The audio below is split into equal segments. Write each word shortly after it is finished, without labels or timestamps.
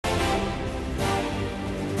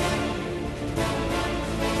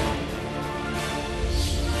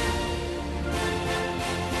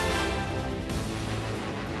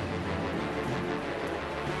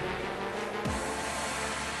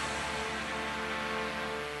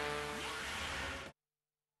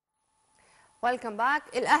Welcome back.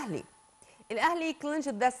 Al Ahly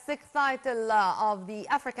clinched the sixth title of the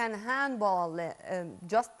African handball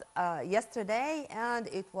yesterday, and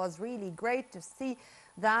it was really great to see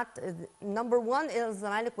that number one is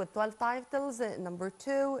Zamalek with 12 titles, number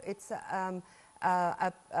two it's a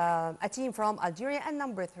team from Algeria, and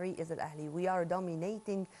number three is Al Ahly. We are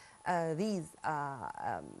dominating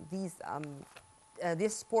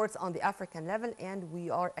these sports on the African level, and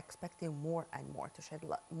we are expecting more and more to shed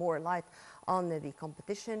more light on the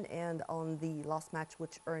competition and on the last match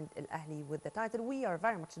which earned Al Ahly with the title. We are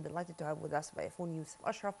very much delighted to have with us by phone Yousseif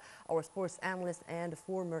Ashraf, our sports analyst and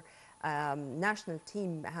former national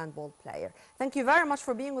team handball player. Thank you very much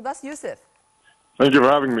for being with us, Yousseif. Thank you for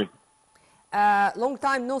having me. Long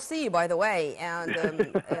time no see, by the way, and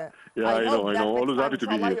yeah, I know. hope that next Always time, happy to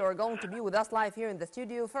be inshallah, here. you're going to be with us live here in the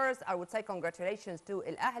studio. First, I would say congratulations to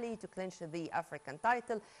Al Ahly to clinch the African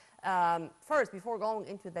title. First, before going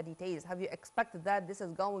into the details, have you expected that this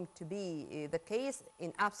is going to be the case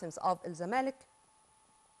in absence of Al Zamalek?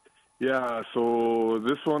 Yeah, so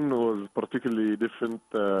this one was particularly different.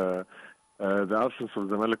 The absence of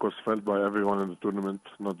Zamalek was felt by everyone in the tournament,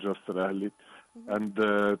 not just Al Ahly. And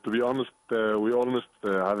to be honest, we almost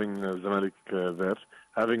having Zamalek there.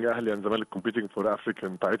 Having Ahly and Zamalek competing for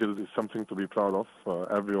African titles is something to be proud of.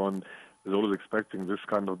 Everyone is always expecting this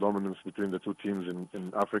kind of dominance between the two teams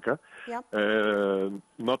in Africa. Yep.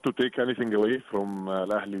 Not to take anything away from Al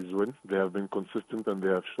Ahly's win. They have been consistent and they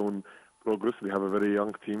have shown progress. They have a very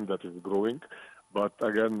young team that is growing. But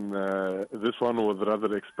again, this one was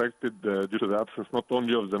rather expected due to the absence not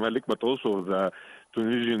only of Zamalek but also of the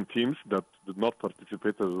Tunisian teams that did not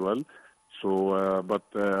participate as well. So,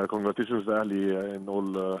 congratulations to Ahly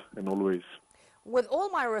in all ways. With all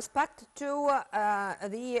my respect to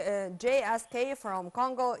the JSK from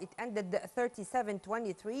Congo, it ended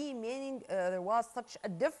 37-23, meaning there was such a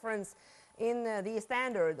difference in the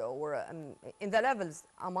standard or in the levels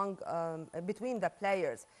among between the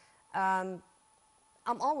players.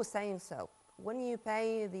 I'm always saying so. When you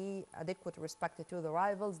pay the adequate respect to the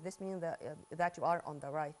rivals, this means that you are on the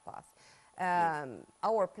right path.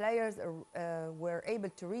 Our players were able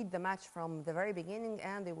to read the match from the very beginning,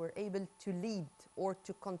 and they were able to lead or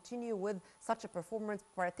to continue with such a performance,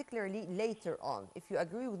 particularly later on. If you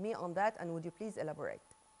agree with me on that, and would you please elaborate?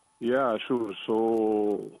 Yeah, sure.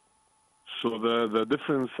 So the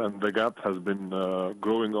difference and the gap has been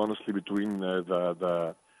growing honestly between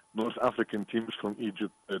the North African teams from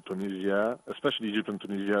Egypt, Tunisia, especially Egypt and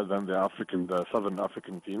Tunisia, than the Southern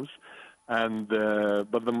African teams. And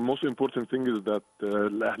but the most important thing is that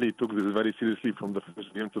Al Ahly took this very seriously from the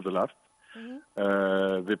first game to the last.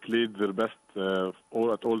 They played their best at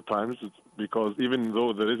all times, because even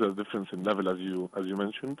though there is a difference in level, as you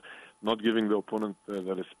mentioned, not giving the opponent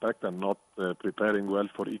the respect and not preparing well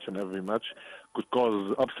for each and every match could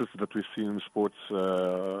cause upsets that we've seen in sports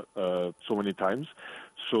so many times.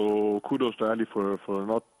 So kudos to Ali for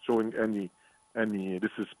not showing any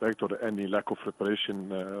disrespect or any lack of preparation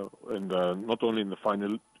not only in the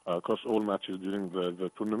final, across all matches during the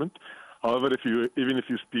tournament. However, even if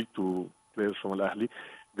you speak to players from Al Ahly,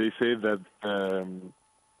 they say that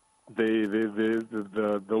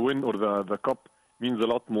the win or the cup means a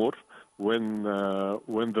lot more when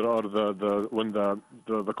there are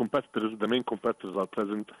the competitors, the main competitors, are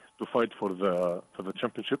present to fight for the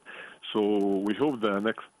championship. So we hope the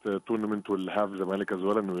next tournament will have Zamalek as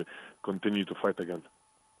well, and we continue to fight again.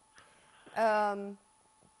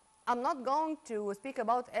 I'm not going to speak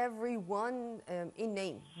about everyone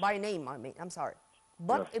by name. I'm sorry,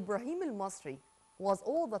 but yes. Ibrahim al-Masri was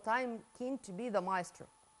all the time keen to be the maestro,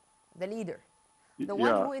 the leader, the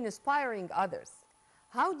one who is inspiring others.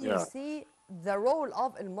 How do you see the role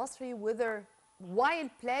of al-Masri, whether while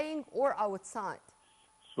playing or outside?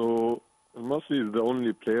 So al-Masri is the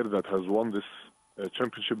only player that has won this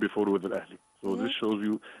championship before with Al Ahly. So this shows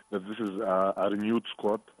you that this is a renewed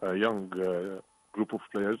squad, a young group of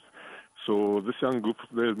players. So this young group of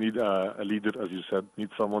players need a leader, as you said, need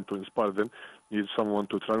someone to inspire them, need someone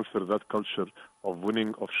to transfer that culture of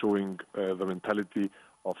winning, of showing the mentality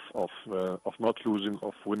of not losing,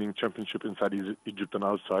 of winning championship inside Egypt and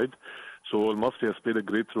outside. So al-Masri has played a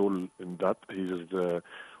great role in that. He is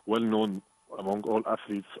well known among all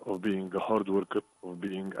athletes of being a hard worker, of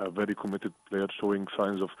being a very committed player, showing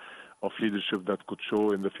signs of leadership that could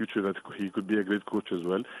show in the future that he could be a great coach as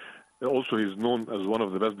well. Also, he's known as one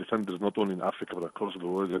of the best defenders, not only in Africa but across the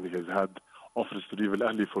world, and he has had offers to leave Al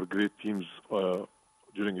Ahly for great teams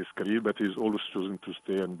during his career, but he's always chosen to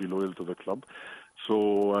stay and be loyal to the club.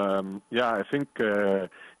 So, I think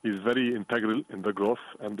he's very integral in the growth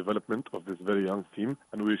and development of this very young team,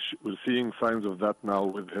 and we're seeing signs of that now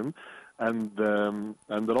with him. and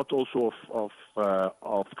a lot also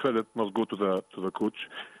of credit must go to the coach,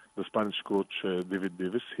 the Spanish coach David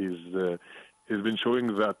Davis. He's been showing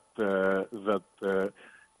that the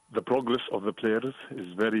progress of the players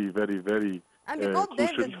is very, very, very And because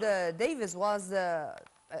crucial. David Davis was the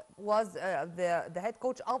head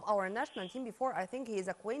coach of our national team before, I think he is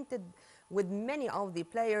acquainted with many of the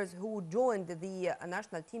players who joined the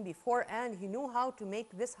national team before, and he knew how to make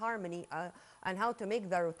this harmony and how to make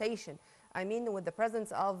the rotation. I mean, with the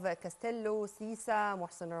presence of Castello, Sisa,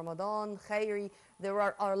 Mohsen Ramadan, Khairi, there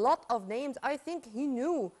are a lot of names. I think he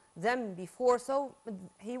knew them before, so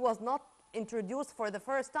he was not introduced for the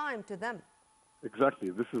first time to them. Exactly.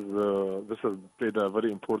 This has played a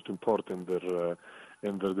very important part in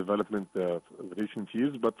their development in recent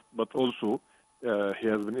years. But also he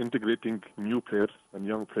has been integrating new players and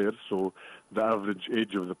young players. So the average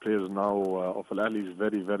age of the players now of Al Ahly is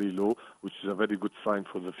very, very low, which is a very good sign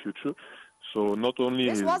for the future. So not only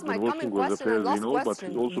This he's was my been working coming with the question and players he last knows, but question,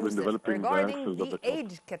 he's also been Yousseif, developing the regarding youngsters of the the club.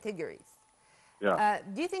 age categories. Yeah.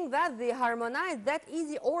 Do you think that they harmonize that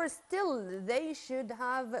easy, or still they should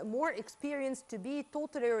have more experience to be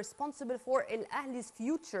totally responsible for Al Ahly's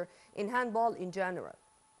future in handball in general?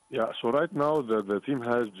 Yeah, so right now the team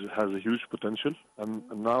has a huge potential, and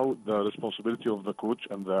now the responsibility of the coach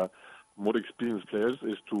and the more experienced players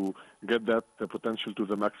is to get that potential to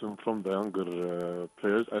the maximum from the younger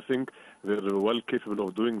players. I think they're well capable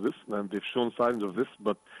of doing this, and they've shown signs of this,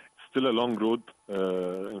 but still a long road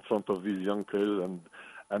in front of these young players,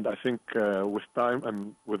 and I think with time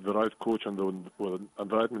and with the right coach and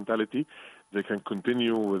the right mentality, they can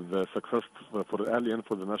continue with success for the Ahly and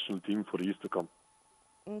for the national team for years to come.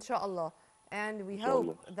 Inshallah. And we Inshallah.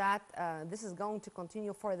 hope that this is going to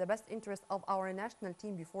continue for the best interest of our national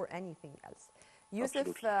team before anything else.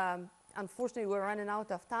 Yousseif, unfortunately, we're running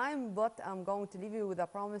out of time, but I'm going to leave you with a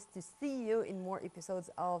promise to see you in more episodes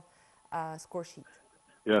of Score Sheet.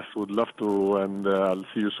 Yes, would love to, and I'll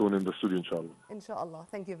see you soon in the studio, inshallah. Inshallah.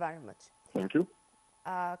 Thank you very much. Thank you.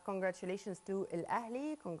 Congratulations to Al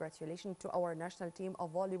Ahly. Congratulations to our national team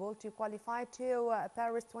of volleyball to qualify to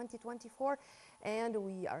Paris 2024. And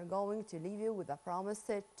we are going to leave you with a promise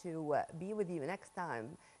to be with you next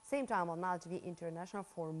time. Same time on Nile TV International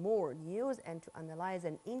for more news and to analyze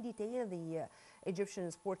and in detail the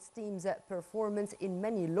Egyptian sports team's performance in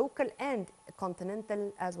many local and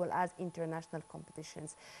continental as well as international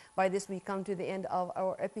competitions. By this, we come to the end of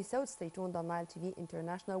our episode. Stay tuned on Nile TV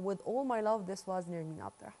International. With all my love, this was Nermeen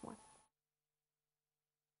Abdurrahman.